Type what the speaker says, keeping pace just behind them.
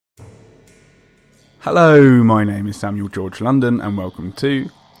Hello, my name is Samuel George London, and welcome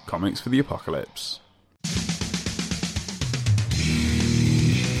to Comics for the Apocalypse.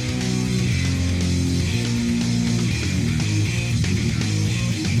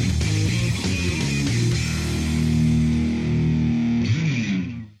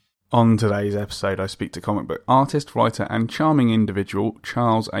 On today's episode, I speak to comic book artist, writer, and charming individual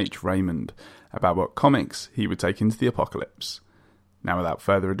Charles H. Raymond about what comics he would take into the apocalypse. Now, without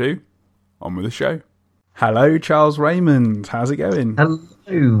further ado, on with the show. Hello, Charles Raymond. How's it going?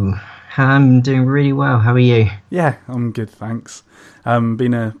 Hello. I'm doing really well. How are you? Yeah, I'm good, thanks.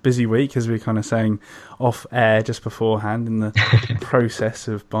 Been a busy week, as we were kind of saying off air just beforehand, in the process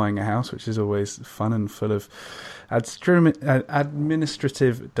of buying a house, which is always fun and full of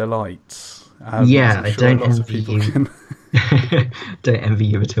administrative delights. Yeah, I sure don't lots of envy people you. can... Don't envy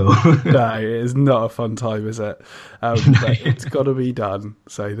you at all. No, it is not a fun time, is it? No. But it's got to be done.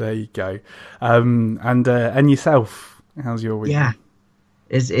 So there you go. And yourself, how's your week? Yeah,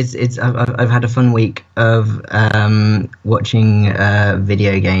 I've had a fun week of watching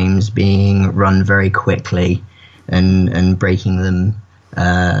video games being run very quickly and breaking them.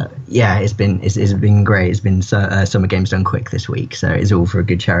 It's been great. It's been Summer Games Done Quick this week, so it's all for a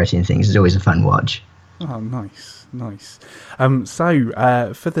good charity and things. It's always a fun watch. Oh, nice. So,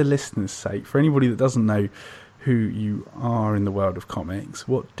 for the listeners' sake, for anybody that doesn't know who you are in the world of comics,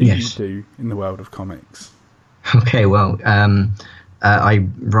 what do you do in the world of comics? Okay, well, I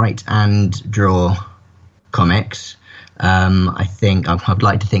write and draw comics. I'd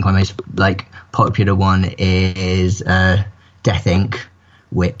like to think my most popular one is Death Inc.,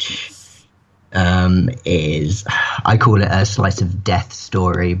 which is, I call it a slice of death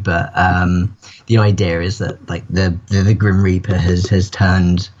story, but the idea is that the Grim Reaper has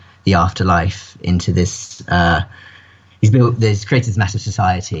turned the afterlife into this. He's created this massive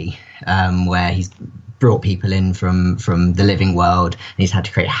society where he's brought people in from the living world, and he's had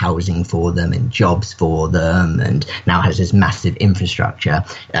to create housing for them and jobs for them, and now has this massive infrastructure,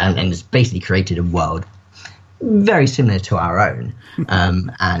 and has basically created a world very similar to our own.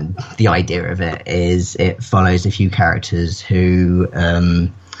 And the idea of it is it follows a few characters who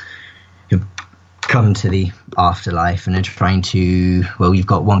come to the afterlife and are trying to, well, you've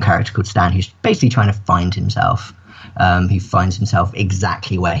got one character called Stan who's basically trying to find himself. He finds himself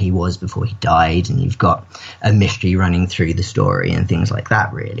exactly where he was before he died, and you've got a mystery running through the story and things like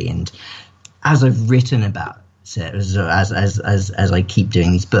that, really. And as I've written about it, as I keep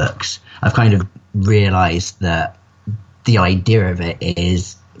doing these books, I've kind of realized that the idea of it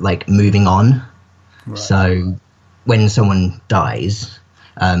is like moving on. Right. So when someone dies,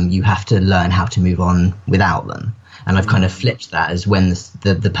 you have to learn how to move on without them. And I've kind of flipped that as when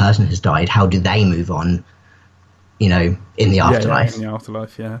the person has died, how do they move on, in the afterlife? In the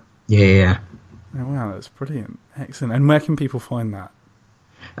afterlife, yeah. Yeah. Oh, wow, that's brilliant. Excellent. And where can people find that?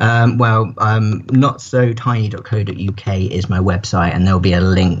 Notsotiny.co.uk is my website, and there'll be a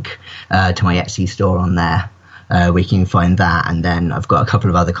link to my Etsy store on there where you can find that. And then I've got a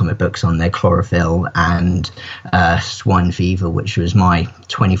couple of other comic books on there, Chlorophyll and Swine Fever, which was my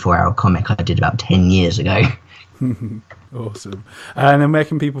 24-hour comic I did about 10 years ago. Awesome. And then where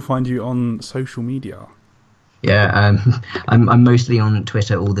can people find you on social media? Yeah, I'm mostly on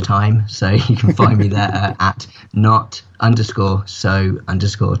Twitter all the time, so you can find me there at not_so_tiny.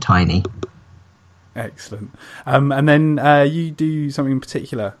 Excellent. And then you do something in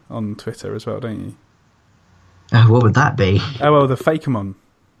particular on Twitter as well, don't you? What would that be? Oh, well, the Fakeamon.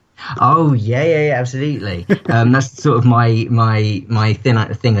 Oh, yeah, absolutely. That's sort of my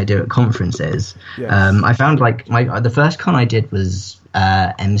thing I do at conferences. Yes. I found the first con I did was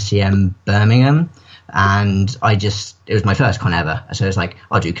MCM Birmingham. And it was my first con ever. So it's like,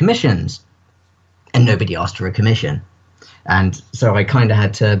 I'll do commissions. And nobody asked for a commission. And so I kind of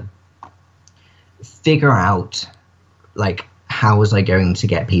had to figure out, how was I going to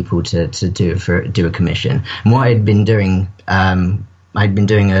get people to do a commission. And what I'd been doing,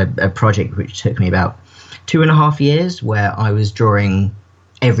 a project which took me about 2.5 years, where I was drawing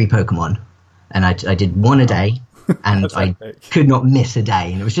every Pokemon. And I did one a day. And I could not miss a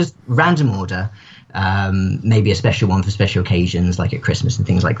day. And it was just random order. Maybe a special one for special occasions like at Christmas and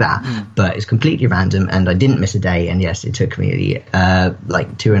things like that, but it's completely random, and I didn't miss a day. And yes, it took me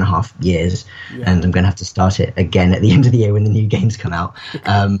 2.5 years, and I'm going to have to start it again at the end of the year when the new games come out.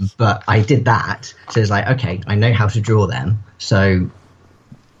 But I did that, so it's like, okay, I know how to draw them, so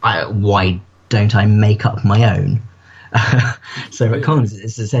why don't I make up my own? So at cons,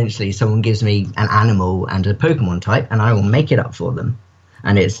 it's essentially someone gives me an animal and a Pokemon type, and I will make it up for them.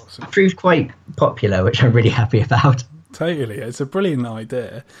 And it's proved quite popular, which I'm really happy about. Totally. It's a brilliant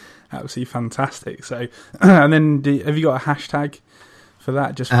idea. absolutely fantastic. So, and then have you got a hashtag for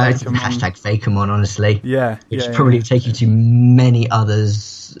that? Just it's hashtag Fakeamon, honestly. Yeah, which probably take you to many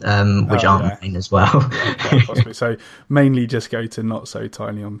others, which aren't mine as well. Quite possibly. So mainly just go to Not So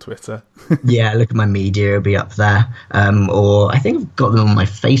Tiny on Twitter. Yeah, look at my media; it'll be up there. Or I think I've got them on my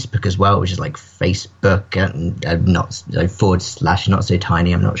Facebook as well, which is like Facebook and not /Not So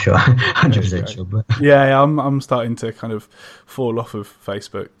Tiny. I'm not sure, 100% sure. But yeah, I'm starting to kind of fall off of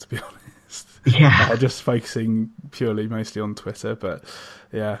Facebook, to be honest. Yeah, just focusing purely mostly on Twitter. But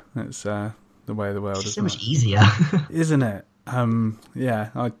yeah, it's the way of the world. It's so much easier, isn't it? Yeah,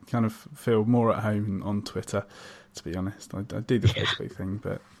 I kind of feel more at home on Twitter, to be honest. I do the Facebook thing,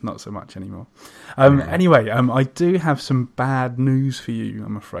 but not so much anymore. Anyway, I do have some bad news for you,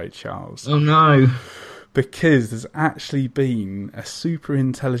 I'm afraid, Charles. Oh no. Because there's actually been a super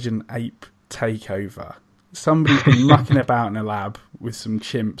intelligent ape takeover. Somebody's been mucking about in a lab with some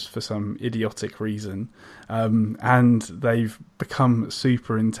chimps for some idiotic reason, and they've become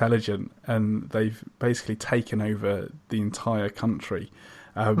super intelligent, and they've basically taken over the entire country.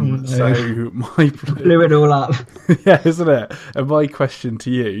 No. So blew it all up. Yeah, isn't it? And my question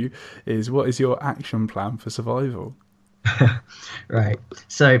to you is, what is your action plan for survival? Right.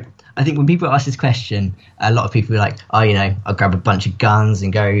 So I think when people ask this question, a lot of people are like, oh, I'll grab a bunch of guns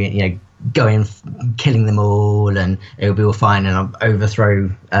and go in killing them all, and it'll be all fine, and I'll overthrow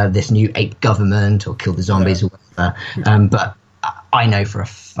this new ape government or kill the zombies or whatever. But I know for a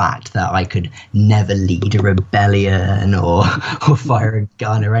fact that I could never lead a rebellion or fire a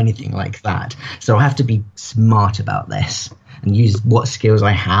gun or anything like that. So I have to be smart about this and use what skills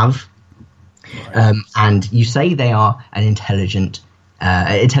I have. And you say they are an intelligent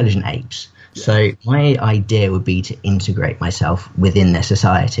apes. Yeah. So my idea would be to integrate myself within their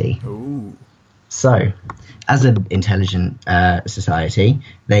society. Ooh. So, as an intelligent society,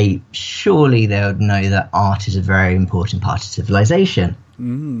 they would know that art is a very important part of civilization.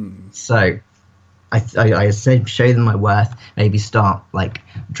 So, I said show them my worth. Maybe start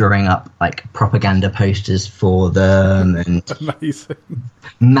drawing up propaganda posters for them and amazing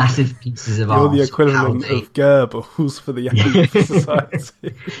massive pieces of art. You're the equivalent of Goebbels for the ape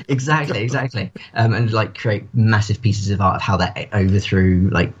society. Exactly. And create massive pieces of art of how they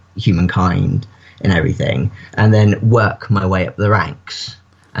overthrew humankind and everything, and then work my way up the ranks,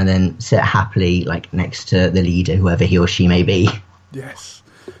 and then sit happily next to the leader, whoever he or she may be. Yes.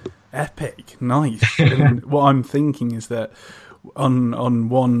 Epic, nice. And what I'm thinking is that on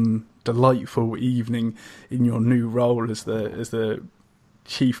one delightful evening in your new role as the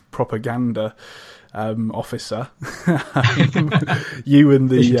chief propaganda officer, you and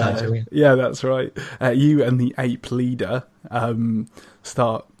the that's right. You and the ape leader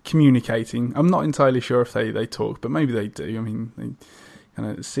start communicating. I'm not entirely sure if they talk, but maybe they do. I mean,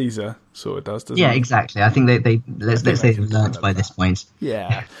 Caesar sort of does, doesn't he? Yeah, exactly. I think let's say they've learnt by this point.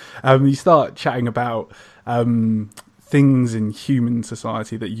 Yeah. You start chatting about things in human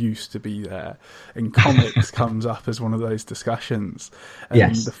society that used to be there, and comics comes up as one of those discussions. And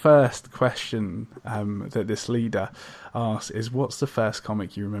yes. The first question that this leader asks is, what's the first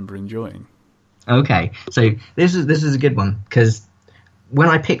comic you remember enjoying? Okay, so this is a good one, because when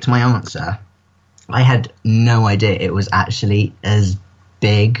I picked my answer, I had no idea it was actually as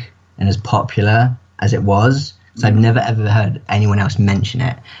big and as popular as it was. So I've never ever heard anyone else mention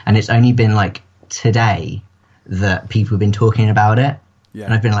it, and it's only been today that people have been talking about it. Yeah.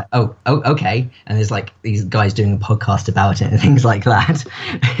 And I've been oh, okay. And there's these guys doing a podcast about it and things like that.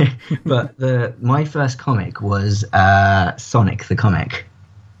 But my first comic was Sonic the Comic.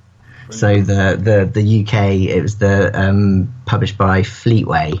 Brilliant. So the UK, it was published by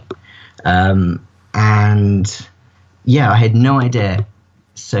Fleetway, and yeah, I had no idea.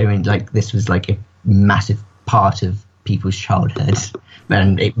 So this was a massive part of people's childhood,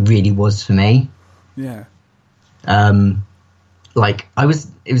 and it really was for me. Yeah. It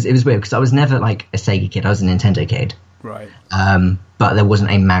was weird because I was never a Sega kid. I was a Nintendo kid. Right. But there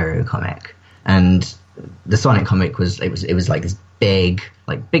wasn't a Mario comic, and the Sonic comic was this big,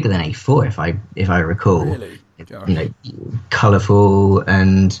 bigger than A4 if I recall. Really? Colourful.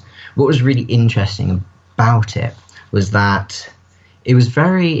 And what was really interesting about it was that it was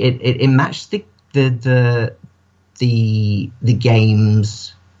it matched the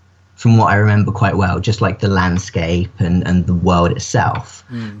games from what I remember quite well, just the landscape and the world itself.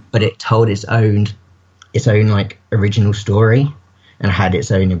 But it told its own original story and had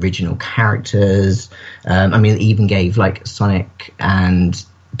its own original characters. It even gave Sonic and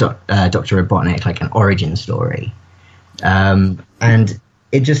Dr. Robotnik an origin story. And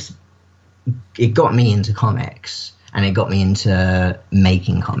it got me into comics. and it got me into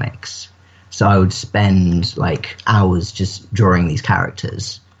making comics. So I would spend like hours just drawing these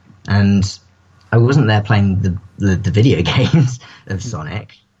characters, and I wasn't there playing the video games of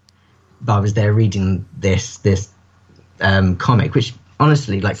Sonic, but I was there reading this comic, which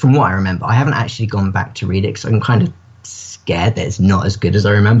honestly, like from what I remember, I haven't actually gone back to read it because I'm kind of scared that it's not as good as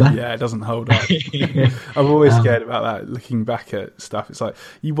I remember. Yeah, it doesn't hold up. I'm always scared about that, looking back at stuff. It's like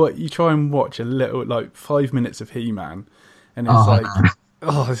you try and watch a little, like 5 minutes of He-Man, and it's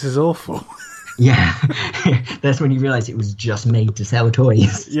this is awful. Yeah, that's when you realise it was just made to sell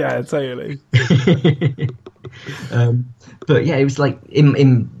toys. Yeah, totally. But yeah, it was like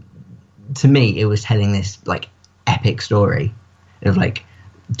to me, it was telling this like epic story of like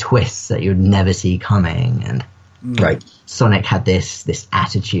twists that you'd never see coming, and like Sonic had this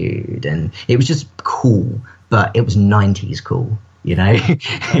attitude, and it was just cool, but it was 90s cool, you know.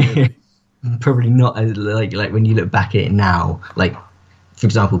 Probably not as, like when you look back at it now, like for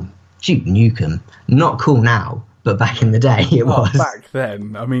example, Duke Nukem, not cool now, but back in the day it was. Back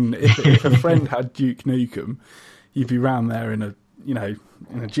then, I mean, if a friend had Duke Nukem, you'd be round there in a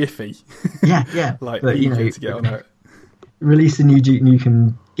jiffy. Yeah. Like, but, to get on it. Release a new Duke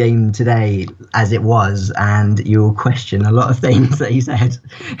Nukem game today as it was, and you'll question a lot of things that he said.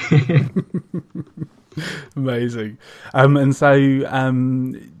 Amazing. And so, do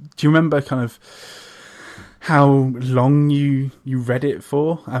you remember kind of how long you read it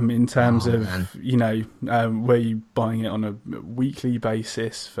for? In terms of, man. Were you buying it on a weekly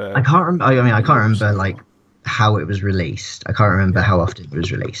basis? I can't remember. I can't remember like how it was released. I can't remember how often it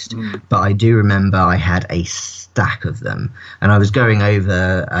was released, but I do remember I had a stack of them, and I was going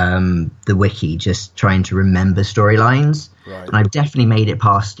over the wiki just trying to remember storylines, and I've definitely made it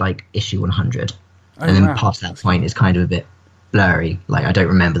past like issue 100, and then past that point it's kind of a bit blurry. Like I don't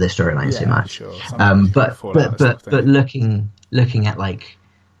remember the storyline so much. Sure. But looking at like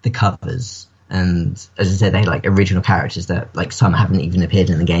the covers, and as I said, they like original characters that like some haven't even appeared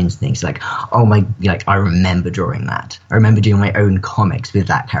in the games and things. Like, oh my, like I remember drawing that. I remember doing my own comics with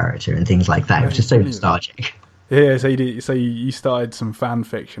that character and things like that. It was just so nostalgic. Yeah, so you started some fan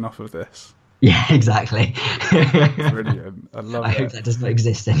fiction off of this. Yeah, exactly. Brilliant. I love it. I hope that does not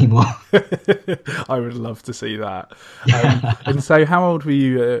exist anymore. I would love to see that. And so how old were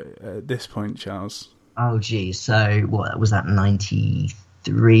you at this point, Charles? Oh, geez. So what was that,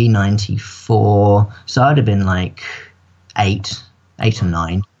 93, 94? So I'd have been like 8 or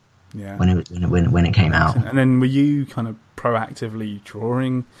 9 when it came out. And then were you kind of proactively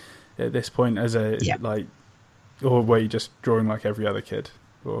drawing at this point as like, or were you just drawing like every other kid?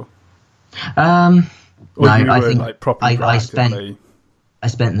 Or no, I think like properly I spent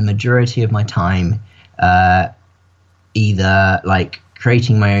the majority of my time either like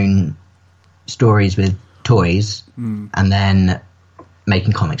creating my own stories with toys and then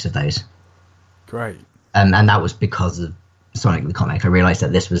making comics of those. Great. And that was because of Sonic the Comic. I realised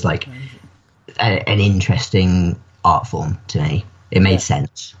that this was like an interesting art form to me. It made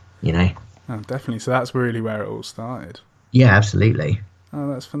sense, you know. Oh, definitely. So that's really where it all started. Yeah, absolutely. Oh,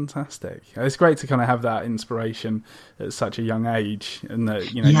 that's fantastic. It's great to kind of have that inspiration at such a young age, and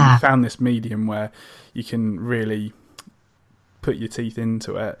that you found this medium where you can really put your teeth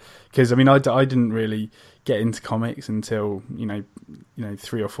into it. Because I mean, I didn't really get into comics until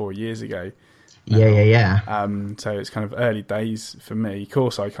 3 or 4 years ago. Yeah. So it's kind of early days for me. Of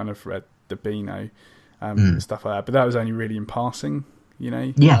course, I kind of read the Beano stuff like that, but that was only really in passing.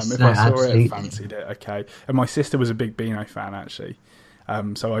 Yes, if I saw absolutely. it, fancied it, okay. And my sister was a big Beano fan, actually.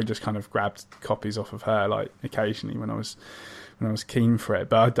 So I just kind of grabbed copies off of her, like occasionally when I was keen for it.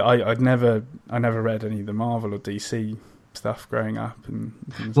 But I never read any of the Marvel or DC stuff growing up.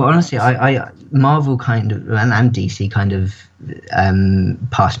 Well, honestly, I Marvel kind of and DC kind of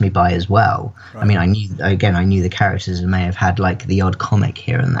passed me by as well. Right. I mean, I knew the characters and may have had like the odd comic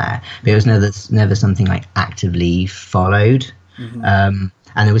here and there, but it was never something like actively followed. Mm-hmm. And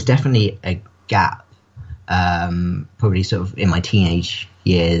there was definitely a gap. Probably sort of in my teenage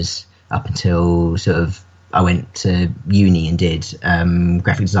years up until sort of I went to uni and did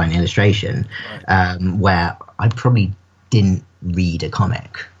graphic design and illustration, where I probably didn't read a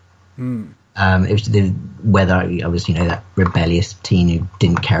comic. It was whether I was that rebellious teen who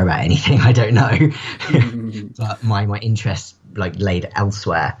didn't care about anything, I don't know. But my interest like laid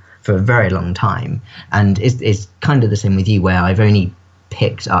elsewhere for a very long time, and it's kind of the same with you, where I've only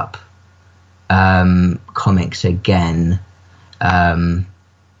picked up comics again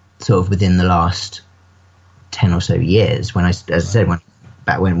sort of within the last 10 or so years, when as I said, when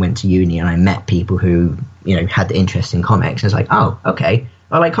I went to uni and I met people who had the interest in comics. I was like, oh, okay,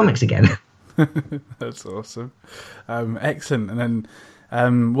 I like comics again. That's awesome. Excellent. And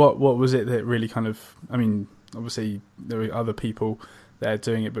then what was it that really kind of, I mean, obviously there were other people there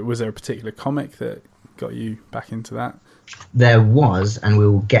doing it, but was there a particular comic that got you back into that? There was, and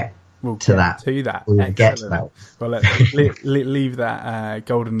we'll get to that. We'll get to that. Well, let's leave that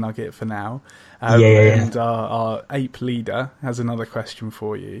golden nugget for now. And our ape leader has another question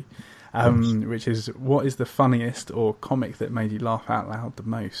for you, which is, what is the funniest or comic that made you laugh out loud the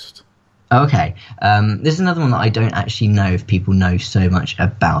most? Okay, this is another one that I don't actually know if people know so much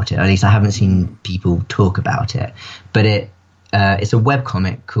about it. At least I haven't seen people talk about it. But it's a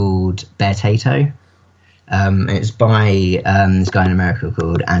webcomic called Bear Tato. It's by this guy in America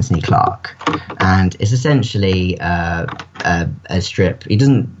called Anthony Clark, and it's essentially a strip. He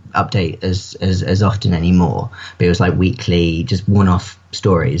doesn't update as often anymore, but it was like weekly, just one-off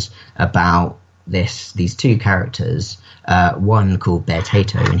stories about these two characters. One called Bear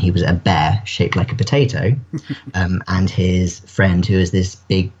Tato, and he was a bear shaped like a potato, and his friend, who is this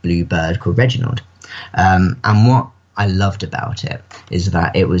big blue bird called Reginald. And what I loved about it is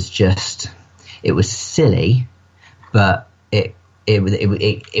that it was silly, but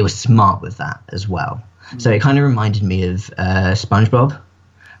it was smart with that as well. So it kind of reminded me of SpongeBob,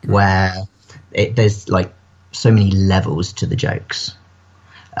 where there's like so many levels to the jokes,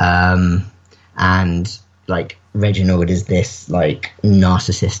 and like Reginald is this like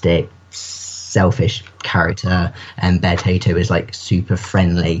narcissistic, selfish character, and Bear Tato is like super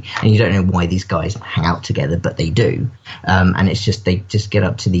friendly, and you don't know why these guys hang out together, but they do. And it's just, they just get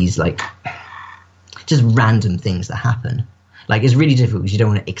up to these like just random things that happen. Like, it's really difficult because you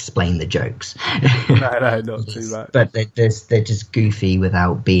don't want to explain the jokes. No, not too much. But they're just goofy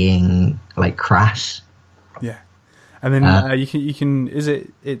without being like crass. Yeah. And then you can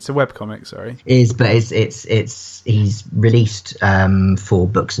it's a webcomic, sorry. But he's released 4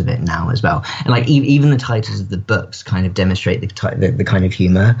 books of it now as well. And like even the titles of the books kind of demonstrate the kind of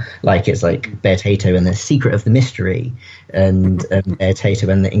humor. Like, it's like Bear Tato and the Secret of the Mystery, and Bear Tato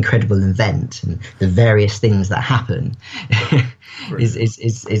and the Incredible Event, and the various things that happen.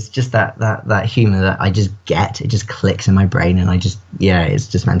 It's just that humor that I just get. It just clicks in my brain, and it's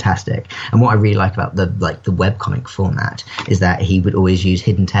just fantastic. And what I really like about the webcomic format is that he would always use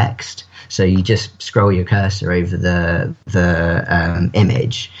hidden text. So you just scroll your cursor over the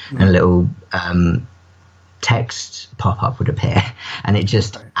image, and a little text pop-up would appear, and it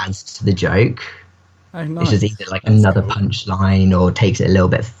just adds to the joke. Oh, nice. It's just either like another punchline, or takes it a little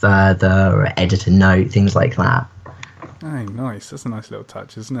bit further, or edit a note, things like that. Oh, nice. That's a nice little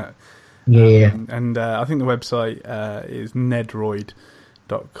touch, isn't it? Yeah. And I think the website is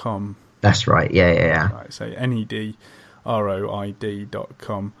nedroid.com. That's right. Yeah. Right, so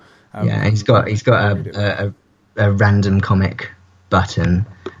nedroid.com. Yeah, he's got a random comic button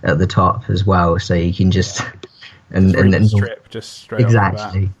at the top as well, so you can just and then strip just straight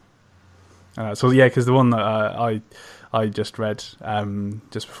exactly. So yeah, because the one that I just read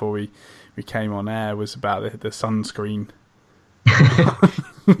just before we came on air was about the sunscreen.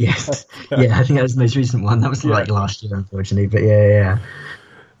 Yes, yeah, I think that was the most recent one. That was like last year, unfortunately, but yeah.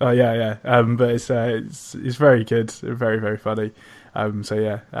 Oh yeah. But it's very good, very, very funny.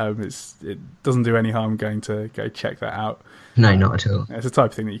 It doesn't do any harm going to go check that out. No, not at all. It's the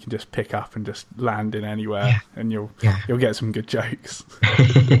type of thing that you can just pick up and just land in anywhere, and you'll get some good jokes.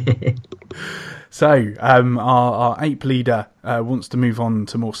 So our ape leader wants to move on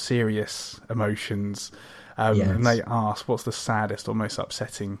to more serious emotions, and they ask, what's the saddest or most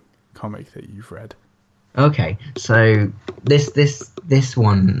upsetting comic that you've read? Okay, so this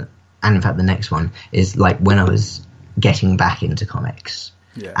one, and in fact the next one, is like when I was getting back into comics,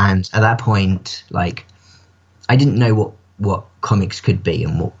 and at that point, like, I didn't know what comics could be,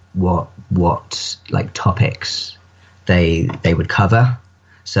 and what like topics they would cover.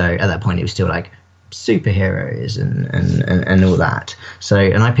 So at that point, it was still like superheroes and all that. So,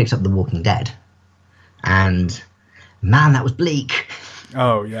 and I picked up The Walking Dead, and man, that was bleak.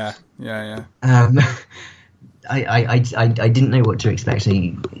 Oh yeah. I didn't know what to expect. So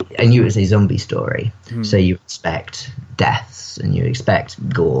I knew it was a zombie story, so you expect deaths and you expect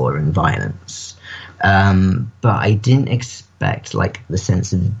gore and violence, but I didn't expect like the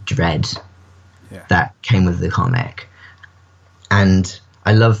sense of dread that came with the comic. And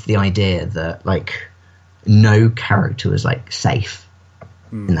I love the idea that like no character was like safe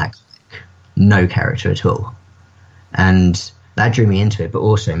in that comic, no character at all, and that drew me into it. But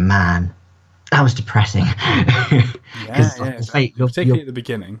also, man, that was depressing. Particularly at the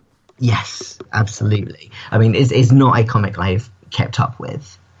beginning. Yes, absolutely. I mean, it's not a comic I've kept up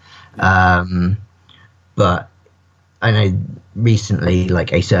with, but I know recently,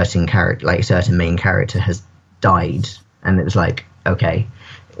 like a certain character, like a certain main character has died, and it was like, okay,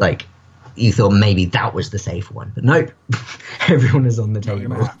 like you thought maybe that was the safe one, but nope, everyone is on the table. Not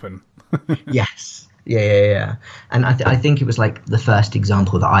gonna happen. Yes, yeah. And I think it was like the first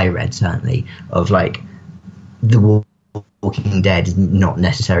example that I read, certainly, of like the Walking Dead is not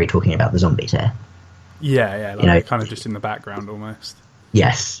necessarily talking about the zombies here. Yeah, like they're kind of just in the background almost.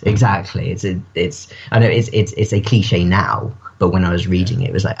 Yes, exactly. It's I know it's a cliche now, but when I was reading it,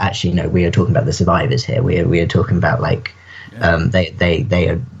 it was like, actually no, we are talking about the survivors here. We are talking about like they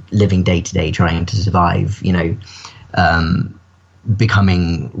are living day to day trying to survive.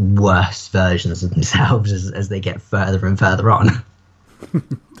 Becoming worse versions of themselves as they get further and further on.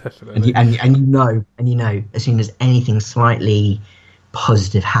 Definitely. And you know, as soon as anything slightly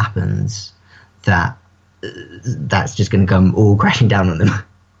positive happens, that's just going to come all crashing down on them.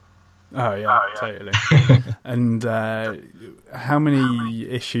 Oh yeah, totally. And how many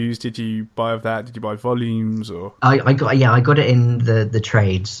issues did you buy of that? Did you buy volumes or? I got it in the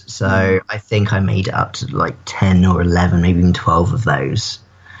trades, so I think I made it up to like 10 or 11, maybe even 12 of those.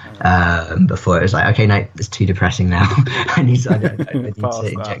 Before it was like, okay, no, it's too depressing now. I need to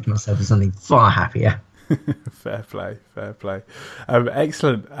inject myself with something far happier. Fair play.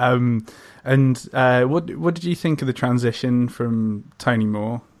 Excellent. And what did you think of the transition from Tony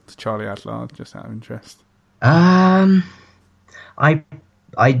Moore to Charlie Adlard, just out of interest? I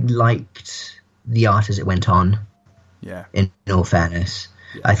liked the art as it went on. Yeah. In all fairness,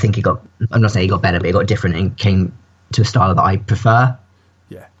 I think I'm not saying it got better, but it got different and came to a style that I prefer.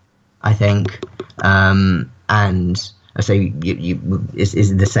 Yeah. I think, and I say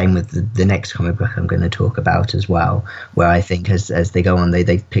is the same with the next comic book I'm going to talk about as well, where I think as they go on, as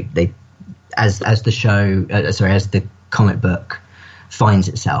the comic book finds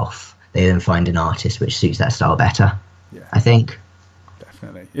itself, they then find an artist which suits that style better. Yeah, I think.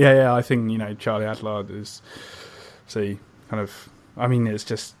 Definitely. Yeah. I think Charlie Adlard is it's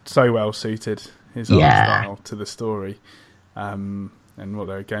just so well suited, his art style to the story. And what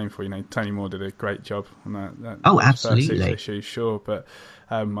they were going for, Tony Moore did a great job on that. Oh, absolutely. First 6 issues, sure, but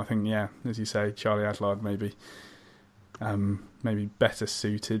I think, as you say, Charlie Adlard maybe better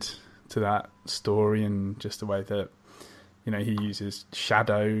suited to that story, and just the way that he uses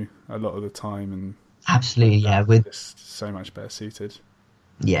shadow a lot of the time, and absolutely, with just so much better suited.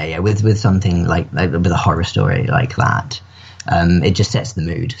 With something like with a horror story like that, it just sets the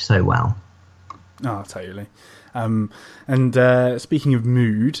mood so well. Oh, totally. And speaking of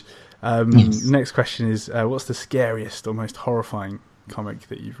mood, next question is, what's the scariest or most horrifying comic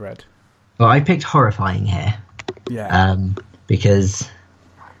that you've read? Well, I picked horrifying here. Yeah. Because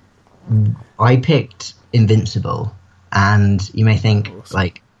I picked Invincible, and you may think, awesome.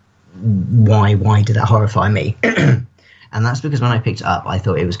 Like, why did that horrify me? And that's because when I picked it up, I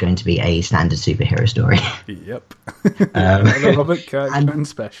thought it was going to be a standard superhero story. Yep. Robert Kirkman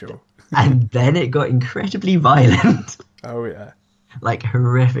special. And then it got incredibly violent. Oh yeah, like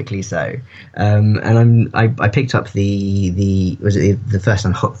horrifically so. And I picked up the first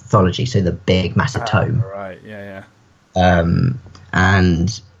anthology, so the big massive tome. Right, yeah.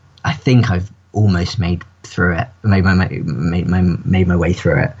 And I think I've almost made my way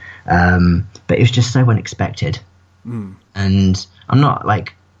through it. But it was just so unexpected. And I'm not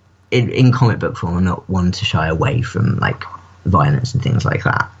like in comic book form, I'm not one to shy away from like violence and things like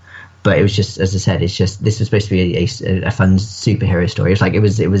that. But it was just, as I said, this was supposed to be a fun superhero story.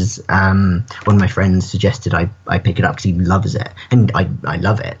 It was one of my friends suggested I pick it up because he loves it, and I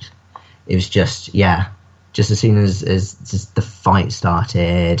love it. It was just as soon as just the fight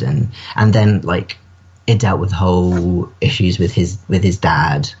started, and then like it dealt with whole issues with his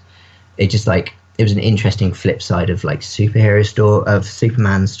dad. It just like it was an interesting flip side of like Superman's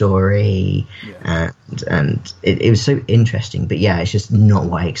story, and it was so interesting. But it's just not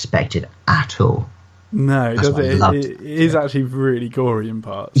what I expected at all. No, it is actually really gory in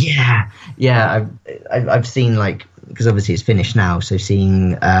parts. Yeah. I've seen like, because obviously it's finished now, so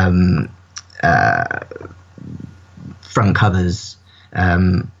seeing front covers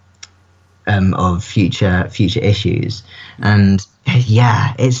of future issues, and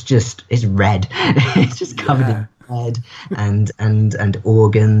it's red. It's just covered in red and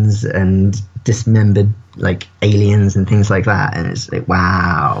organs and dismembered like aliens and things like that, and it's like,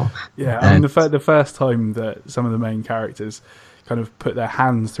 wow. I mean, the first time that some of the main characters kind of put their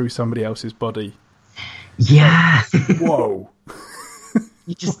hands through somebody else's body, like, whoa.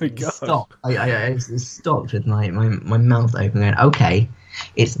 You just stop. I stopped with my mouth open going, okay,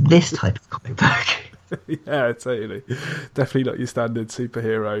 it's this type of comic book. Yeah, totally. Definitely not your standard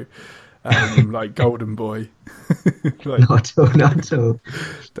superhero. like Golden Boy. Like, not at all, not at all.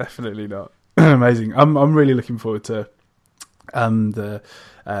 Definitely not. Amazing. I'm really looking forward to the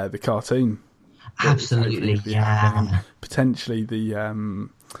cartoon. Absolutely, yeah. And potentially the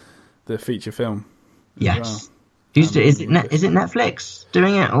feature film. Yes. Well. Is it Netflix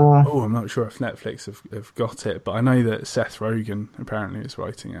doing it, or? Oh, I'm not sure if Netflix have got it, but I know that Seth Rogen apparently is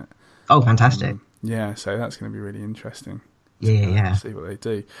writing it. Oh, fantastic! Yeah, so that's going to be really interesting. Yeah. See what they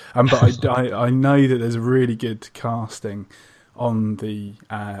do. But I know that there's a really good casting on the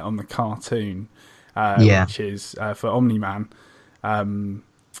cartoon, which is for Omni-Man.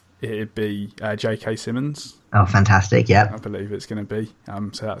 It'd be J.K. Simmons. Oh, fantastic! Yeah, I believe it's going to be.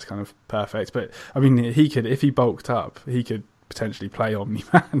 So that's kind of perfect. But I mean, he could, if he bulked up, he could potentially play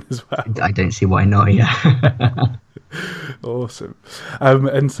Omni-Man as well. I don't see why not. Yeah. Awesome.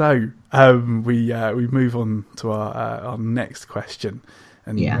 And so we move on to our next question,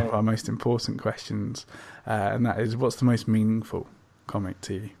 and one of our most important questions, and that is, what's the most meaningful comic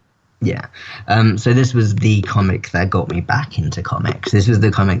to you? Yeah. So this was the comic that got me back into comics. This was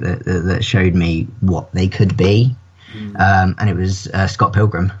the comic that showed me what they could be. And it was Scott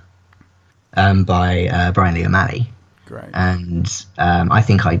Pilgrim by Brian Lee O'Malley. Great. And I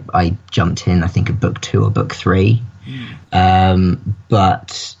think I jumped in, I think, at book 2 or book 3.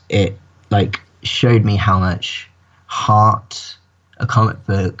 But it showed me how much heart a comic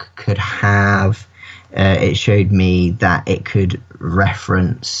book could have. It showed me that it could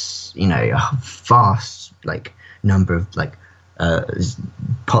reference, a vast number of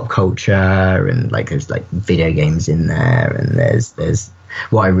pop culture, and there's video games in there, and there's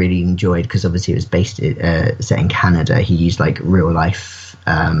what I really enjoyed, because obviously it was based set in Canada. He used real life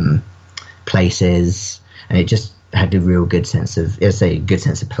places, and it just had a real good sense of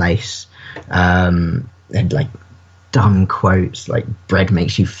place. And dumb quotes like "bread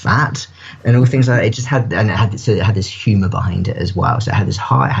makes you fat" and all things like that. It just had, and it had this humor behind it as well. So it had this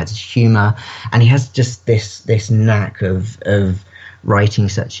heart, it had this humor, and he has just this knack of writing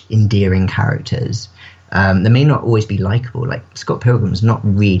such endearing characters. They may not always be likable. Scott Pilgrim's not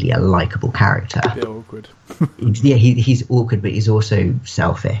really a likable character. A bit awkward. Yeah, he's awkward, but he's also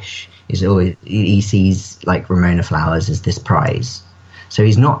selfish. He sees Ramona Flowers as this prize, so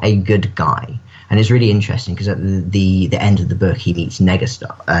he's not a good guy. And it's really interesting because at the end of the book, he meets Nega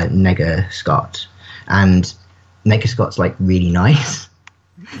Scott, and Nega Scott's really nice.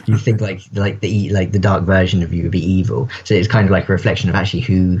 You think the dark version of you would be evil, so it's kind of a reflection of actually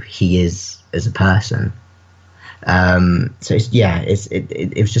who he is as a person. So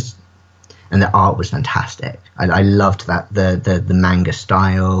it was just, and the art was fantastic. I loved that the manga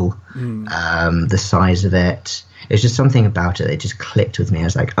style, the size of it. It's just something about it that just clicked with me. I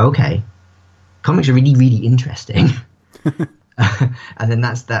was like, okay. Comics are really, really interesting. And then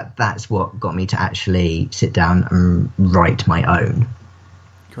that's what got me to actually sit down and write my own.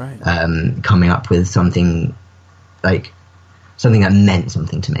 Great. Coming up with something that meant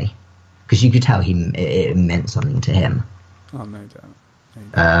something to me, because you could tell it meant something to him. Oh, no doubt.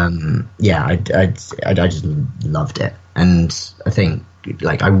 I just loved it, and I think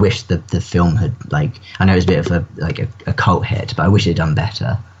I wish that the film had I know it was a bit of a cult hit, but I wish it had done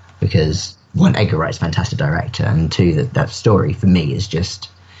better, because one, Edgar Wright's a fantastic director, and two, that story for me is just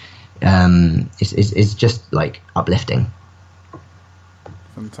it's just uplifting.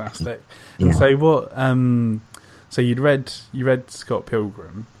 Fantastic. Yeah. And so what? So you read Scott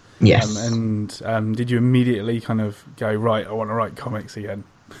Pilgrim. Yes. And did you immediately kind of go, right, I want to write comics again?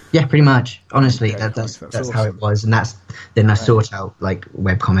 Yeah, pretty much. Honestly, Okay, that's awesome. how it was, and then I sought out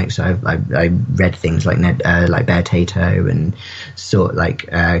web comics. So I read things like Bear Tato, and sought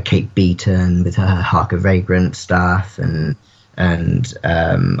Kate Beaton with her Harker Vagrant stuff, and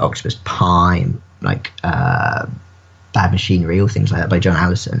Octopus Pie, Bad Machinery, all things like that by John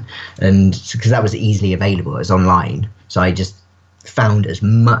Allison, and because that was easily available, it was online, so I just found as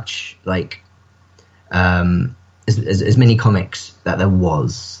much as many comics that there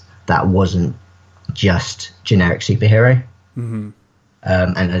was that wasn't just generic superhero. Mm-hmm.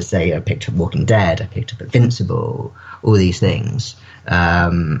 And as I say, I picked up Walking Dead, I picked up Invincible, all these things,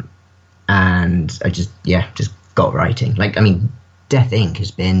 and I just got writing. Death Inc.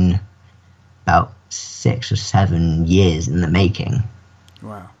 has been about 6 or 7 years in the making.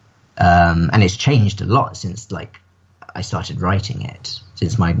 Wow. And it's changed a lot since I started writing it,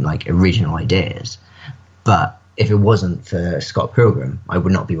 since my original ideas. But if it wasn't for Scott Pilgrim, I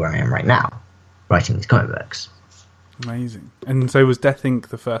would not be where I am right now, writing these comic books. Amazing. And so was Death Inc.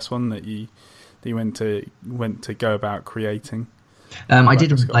 the first one that you went to go about creating? I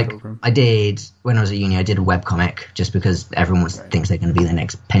did when I was at uni. I did a webcomic just because everyone thinks they're going to be the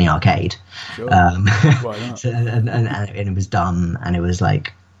next Penny Arcade. Sure. Why not? So, and it was dumb, and it was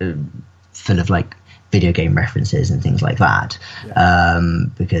like full of like video game references and things like that. Yeah.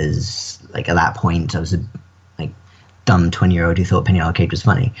 Because like at that point I was a like dumb 20-year-old who thought Penny Arcade was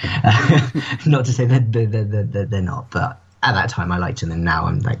funny. Not to say that they're not, but at that time I liked them, and now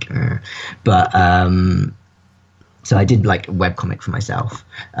I'm like, but so I did like a webcomic for myself,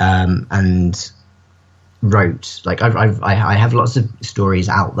 and wrote like I have lots of stories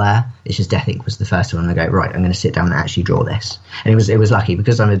out there. It's just Death Inc. was the first one. I go, right, I'm going to sit down and actually draw this, and it was lucky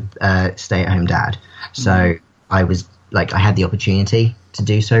because I'm a stay-at-home dad, so I was like I had the opportunity to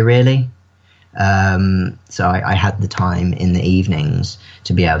do so really. So I had the time in the evenings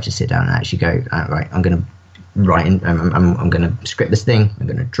to be able to sit down and actually go, right, I'm going to write, I'm going to script this thing, I'm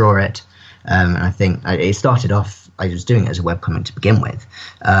going to draw it. And I think it started off, I was doing it as a webcomic to begin with.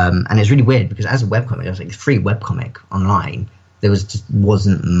 And it's really weird because as a webcomic, I was like free webcomic online. There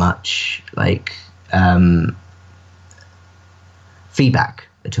wasn't much like feedback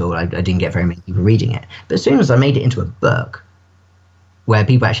at all. I didn't get very many people reading it. But as soon as I made it into a book where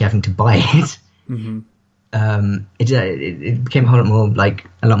people are actually having to buy it, it became a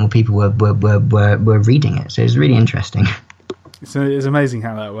lot more people were reading it. So it was really interesting. So it's amazing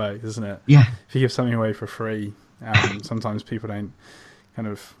how that works, isn't it? Yeah. If you give something away for free, sometimes people don't kind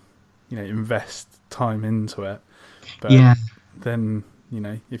of, invest time into it. But then,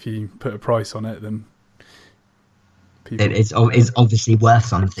 if you put a price on it, then people... It's obviously worth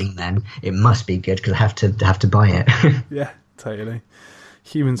something. Then it must be good because I have to buy it. Yeah, totally.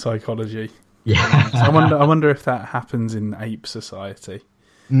 Human psychology. Yeah. So I wonder if that happens in ape society.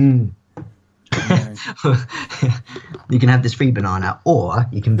 You can have this free banana, or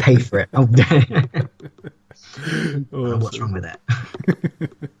you can pay for it. What's wrong with it?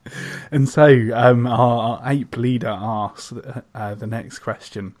 And so our ape leader asks the next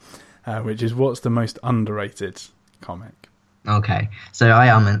question, which is, what's the most underrated comic? Okay, so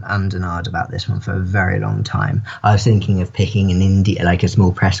I am undenied about this one for a very long time. I was thinking of picking an indie, like a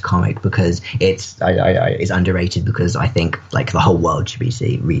small press comic, because it's underrated because I think like the whole world should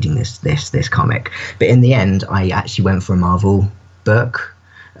be reading this comic. But in the end, I actually went for a Marvel book,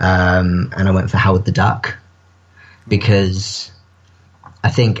 and I went for Howard the Duck, because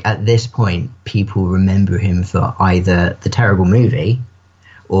I think at this point people remember him for either the terrible movie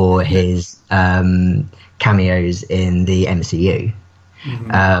or his cameos in the MCU.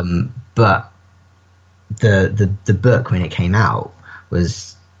 But the book when it came out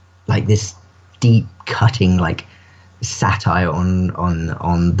was like this deep cutting like satire on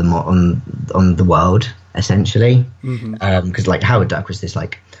the world essentially, because like Howard Duck was this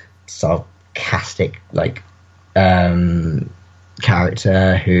like sarcastic like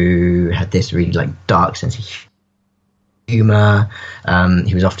character who had this really like dark sense of humor.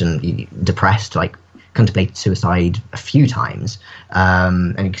 He was often depressed, like contemplated suicide a few times,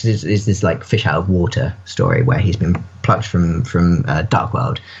 and because it's this like fish out of water story where he's been plucked from Dark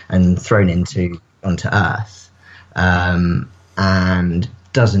World and thrown onto Earth, and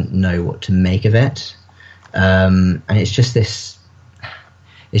doesn't know what to make of it, and it's just this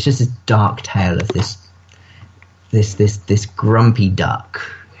dark tale of this grumpy duck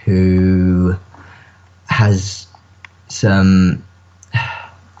who has some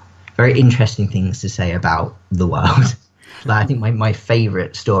very interesting things to say about the world. Like I think my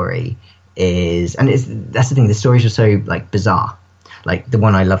favorite story is, and that's the thing, the stories are so like bizarre. Like the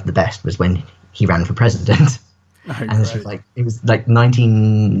one I loved the best was when he ran for president. Oh, and it was like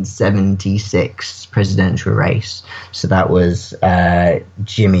 1976 presidential race. So that was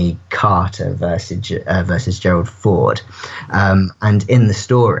Jimmy Carter versus Gerald Ford. And in the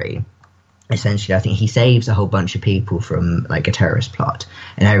story, essentially, I think he saves a whole bunch of people from like a terrorist plot,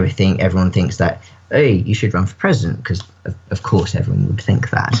 and everyone thinks that, hey, you should run for president, because of course everyone would think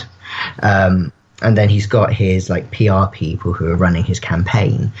that. And then he's got his like PR people who are running his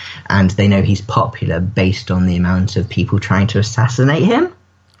campaign, and they know he's popular based on the amount of people trying to assassinate him.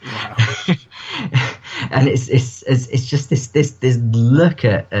 Wow. And it's just this look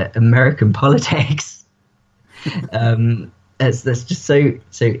at American politics. That's just so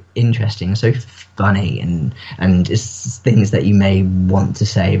interesting, so funny, and it's things that you may want to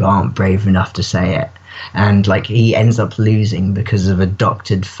say but aren't brave enough to say it. And like he ends up losing because of a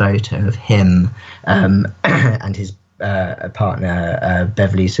doctored photo of him and his partner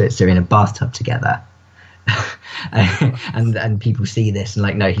Beverly Switzer in a bathtub together. and people see this and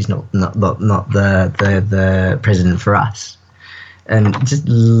like, no, he's not the president for us. And just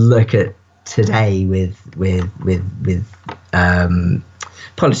look at today with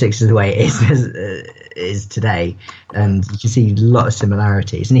politics is the way it is today, and you can see a lot of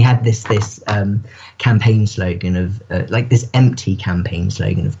similarities. And he had this campaign slogan of like this empty campaign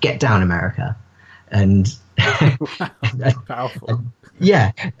slogan of "Get down, America," and powerful.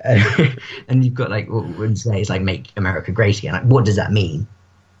 Yeah, and you've got like what would say it's like "Make America Great Again." Like, what does that mean?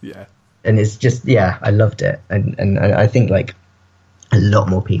 Yeah, and it's just I loved it, and I think like a lot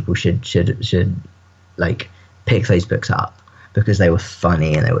more people should like pick those books up, because they were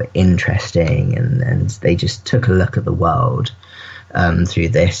funny and they were interesting, and they just took a look at the world through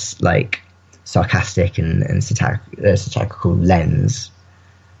this like sarcastic and satirical lens.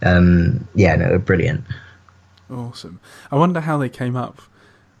 No, brilliant. Awesome. I wonder how they came up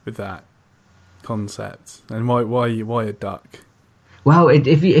with that concept, and why a duck? Well,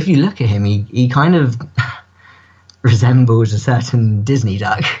 if you look at him, he kind of resembles a certain Disney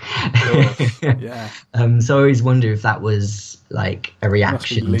duck. Yeah. So I always wonder if that was like a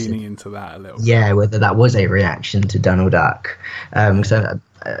reaction. Must be leaning into that a little bit. Yeah, whether that was a reaction to Donald Duck. So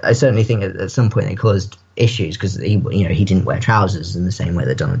I certainly think at some point it caused issues, because he didn't wear trousers in the same way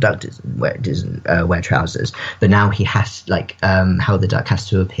that Donald Duck doesn't wear trousers. But now he has how the duck has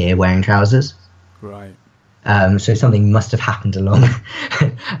to appear wearing trousers. Right. So something must have happened along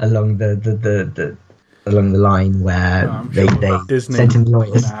along the line where they Disney sent in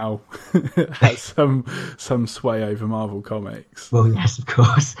lawyers. Now has some sway over Marvel Comics. Well, yes, of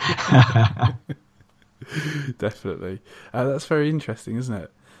course. Definitely. That's very interesting, isn't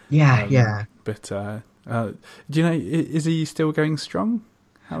it? Yeah. But do you know, is he still going strong?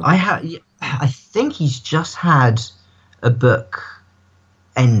 I think he's just had a book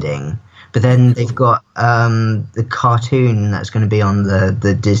ending, but then they've got the cartoon that's going to be on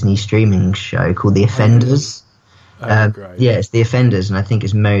the Disney streaming show called The Offenders. Great. Yeah, it's The Offenders, and I think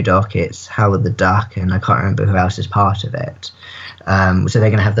it's MODOK, it's Howard the Duck, and I can't remember who else is part of it. So they're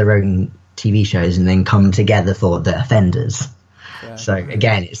going to have their own TV shows and then come together for The Offenders. Yeah. So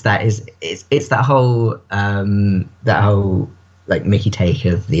again, it's that whole like Mickey take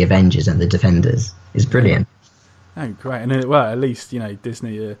of the Avengers and the Defenders is brilliant. Oh, great! And at least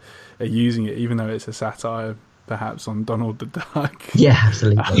Disney are using it, even though it's a satire, perhaps on Donald the Duck. Yeah,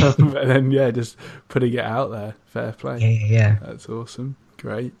 absolutely. And then just putting it out there. Fair play. Yeah. That's awesome.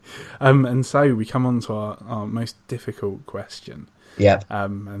 Great. And so we come on to our most difficult question. Yeah.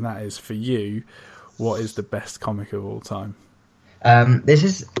 And that is, for you, what is the best comic of all time? This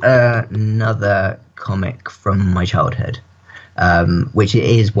is another comic from my childhood, which it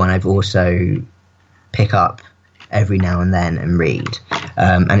is one I've also pick up every now and then and read,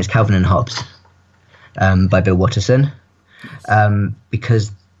 and it's Calvin and Hobbes by Bill Watterson,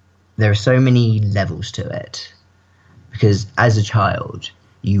 because there are so many levels to it. Because as a child,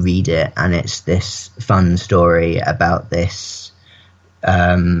 you read it and it's this fun story about this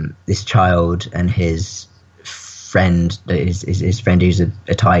child and his friend, his friend who's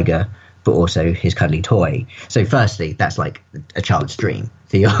a tiger, but also his cuddly toy. So firstly, that's like a child's dream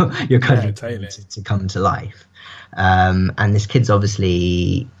for your cuddly toy to come to life. And this kid's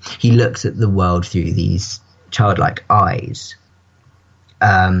obviously, he looks at the world through these childlike eyes,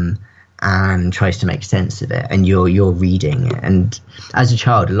 and tries to make sense of it, and you're reading it. And as a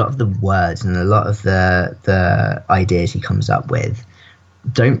child, a lot of the words and a lot of the ideas he comes up with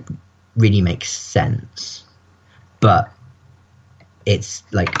don't really make sense, but it's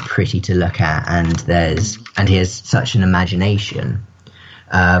like pretty to look at, and he has such an imagination.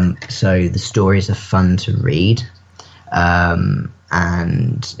 So the stories are fun to read, and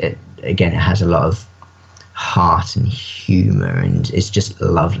it has a lot of heart and humor, and it's just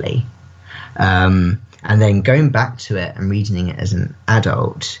lovely. And then going back to it and reading it as an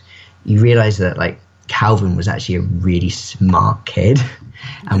adult, you realize that like Calvin was actually a really smart kid,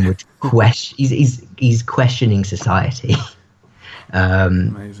 and would question. He's questioning society.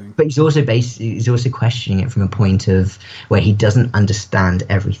 Amazing. But he's also questioning it from a point of where he doesn't understand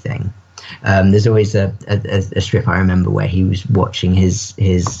everything. There's always a strip I remember where he was watching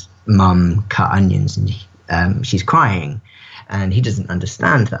his mum cut onions, and she's crying, and he doesn't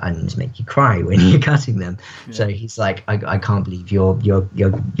understand that onions make you cry when you're cutting them. Yeah. So he's like, I can't believe you're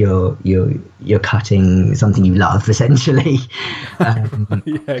cutting something you love, essentially.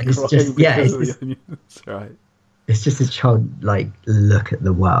 It's right. It's just a childlike look at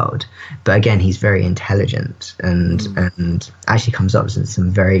the world, but again, he's very intelligent and actually comes up with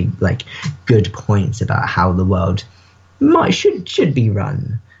some very like good points about how the world should be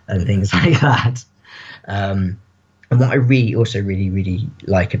run and things like that. And what I really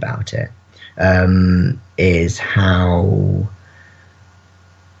like about it is how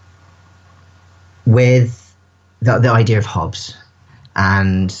with the idea of Hobbes,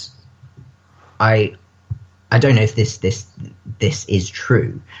 and I don't know if this is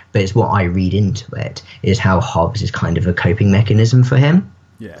true, but it's what I read into it, is how Hobbes is kind of a coping mechanism for him.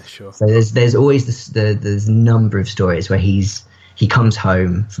 Yeah, sure. So there's always there's a number of stories where he comes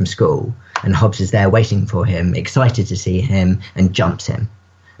home from school and Hobbes is there waiting for him, excited to see him, and jumps him.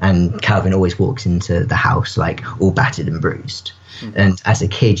 And Calvin always walks into the house like all battered and bruised. Mm-hmm. And as a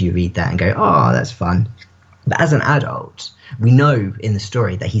kid, you read that and go, "Oh, that's fun." But as an adult, we know in the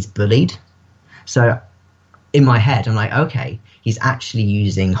story that he's bullied. So in my head, I'm like, okay, he's actually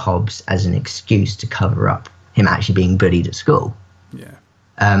using Hobbes as an excuse to cover up him actually being bullied at school. Yeah.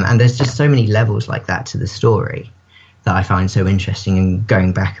 And there's just so many levels like that to the story that I find so interesting. And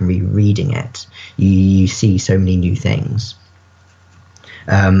going back and rereading it, you see so many new things.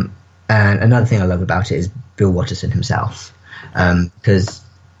 And another thing I love about it is Bill Watterson himself, because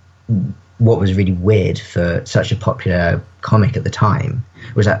what was really weird for such a popular comic at the time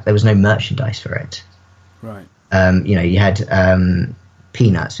was that there was no merchandise for it. Right. You had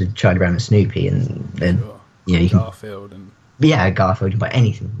Peanuts with Charlie Brown and Snoopy, and sure. you can, Garfield and Garfield. You can buy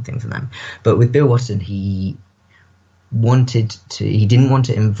anything from them. But with Bill Watterson, he didn't want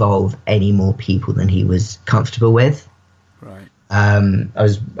to involve any more people than he was comfortable with. Right.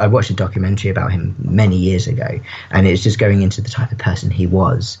 I watched a documentary about him many years ago, and it's just going into the type of person he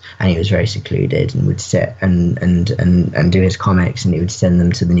was, and he was very secluded and would sit and do his comics, and he would send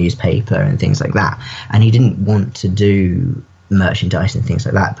them to the newspaper and things like that. And he didn't want to do merchandise and things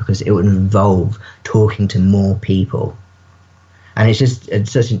like that because it would involve talking to more people. And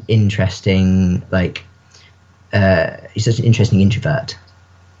it's such an interesting he's such an interesting introvert.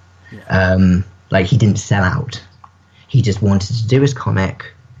 Yeah. He didn't sell out. He just wanted to do his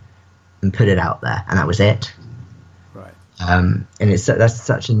comic and put it out there, and that was it. Right. And that's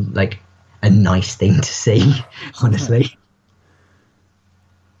such a nice thing to see, honestly.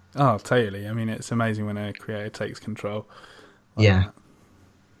 Oh, totally. I mean, it's amazing when a creator takes control. Yeah. That.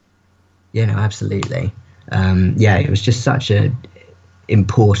 Yeah, no, absolutely. It was just such a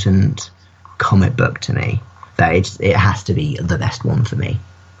important comic book to me that it has to be the best one for me.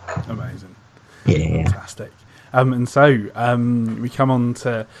 Amazing. Yeah. Fantastic. And so we come on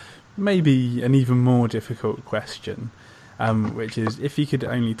to maybe an even more difficult question, which is if you could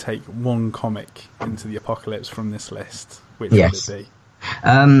only take one comic into the apocalypse from this list, which would it be?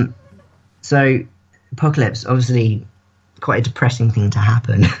 So Apocalypse, obviously quite a depressing thing to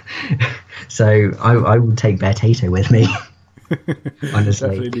happen. So I would take Bear Tato with me,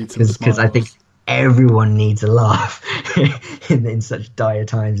 honestly, because I think everyone needs a laugh in such dire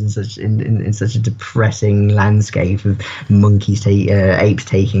times, in such a depressing landscape of apes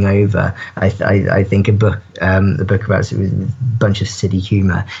taking over. I think a book about a bunch of silly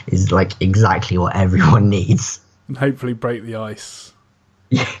humour is exactly what everyone needs. And hopefully break the ice.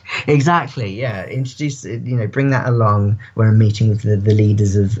 Yeah, exactly. Yeah, introduce bring that along when I'm meeting with the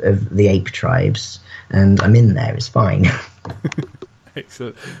leaders of the ape tribes, and I'm in there. It's fine.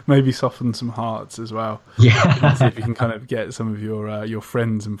 Excellent. Maybe soften some hearts as well. Yeah. And see if you can kind of get some of your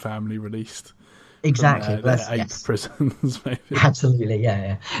friends and family released. Exactly. From their ape prisons, maybe. Absolutely.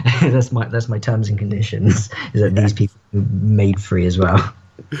 Yeah. That's my terms and conditions. Is that these people are made free as well.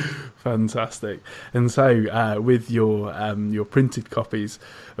 Fantastic. And so, with your printed copies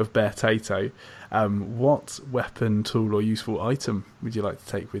of Bear Tato, what weapon, tool, or useful item would you like to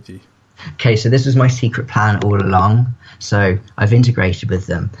take with you? Okay, so this was my secret plan all along. So I've integrated with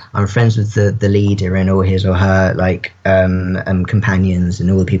them. I'm friends with the leader and all his or her companions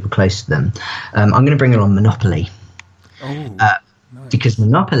and all the people close to them. I'm going to bring along Monopoly. Oh, nice. Because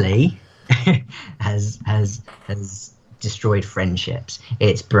Monopoly has destroyed friendships.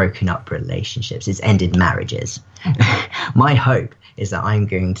 It's broken up relationships. It's ended marriages. My hope is that I'm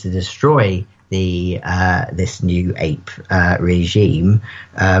going to destroy this new ape regime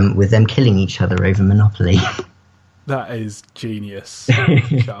with them killing each other over Monopoly. That is genius,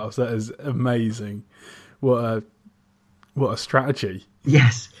 Charles. That is amazing. What a strategy.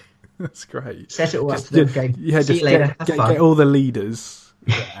 Yes. That's great. Set it all up for them. Get all the leaders,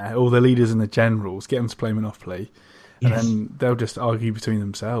 all the leaders and the generals, get them to play Monopoly, and then they'll just argue between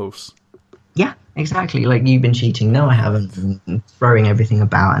themselves. Yeah, exactly. Like, you've been cheating, no I haven't, and throwing everything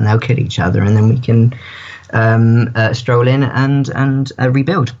about, and they'll kill each other, and then we can stroll in and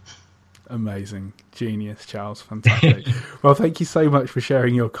rebuild. Amazing. Genius, Charles. Fantastic. Well, thank you so much for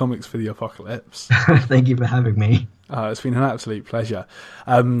sharing your comics for the apocalypse. Thank you for having me. It's been an absolute pleasure.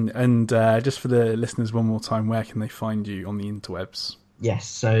 And just for the listeners one more time, where can they find you on the interwebs? Yes,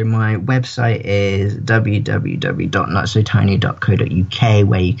 so my website is www.notsotiny.co.uk,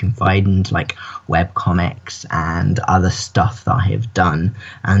 where you can find like webcomics and other stuff that I have done.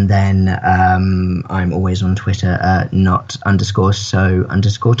 And then I'm always on Twitter at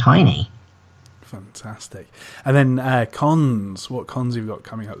not_so_tiny. Fantastic. And then cons. What cons have you got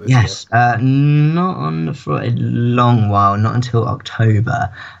coming up this year? Not on for a long while, not until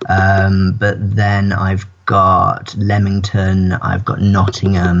October. But then I've got Leamington, I've got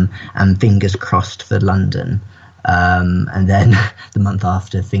Nottingham, and fingers crossed for London. And then the month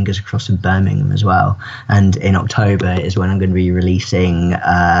after, fingers crossed for Birmingham as well. And in October is when I'm going to be releasing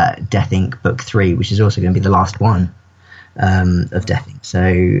Death Inc. Book 3, which is also going to be the last one of Death Inc.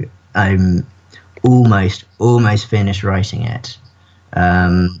 So I'm almost finished writing it.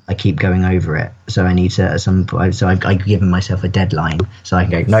 I keep going over it, so I need to at some point. So I've given myself a deadline, so I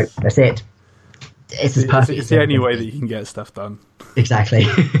can go. Nope, that's it. It's the only way that you can get stuff done. Exactly.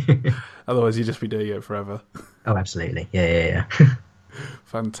 Otherwise, you'd just be doing it forever. Oh, absolutely. Yeah.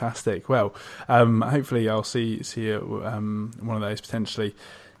 Fantastic. Well, hopefully I'll see you at one of those, potentially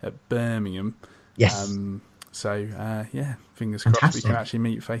at Birmingham. Yes. Fingers Fantastic. crossed we can actually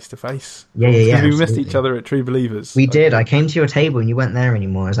meet face to face. Yeah. We missed each other at True Believers. We did. I came to your table and you weren't there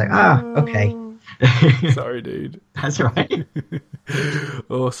anymore. I was like, okay. Sorry, dude. That's right.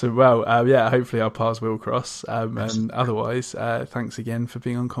 Awesome. Well, hopefully our paths will cross. And otherwise, thanks again for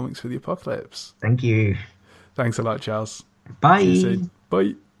being on Comics for the Apocalypse. Thank you. Thanks a lot, Charles. Bye. See you soon.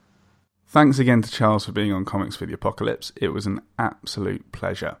 Bye. Thanks again to Charles for being on Comics for the Apocalypse. It was an absolute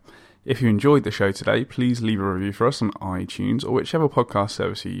pleasure. If you enjoyed the show today, please leave a review for us on iTunes or whichever podcast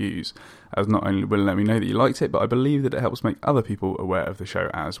service you use, as not only will it let me know that you liked it, but I believe that it helps make other people aware of the show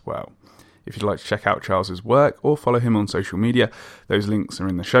as well. If you'd like to check out Charles's work or follow him on social media, those links are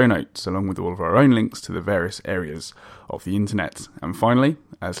in the show notes, along with all of our own links to the various areas of the internet. And finally,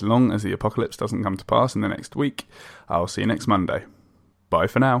 as long as the apocalypse doesn't come to pass in the next week, I'll see you next Monday. Bye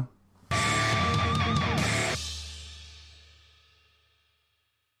for now.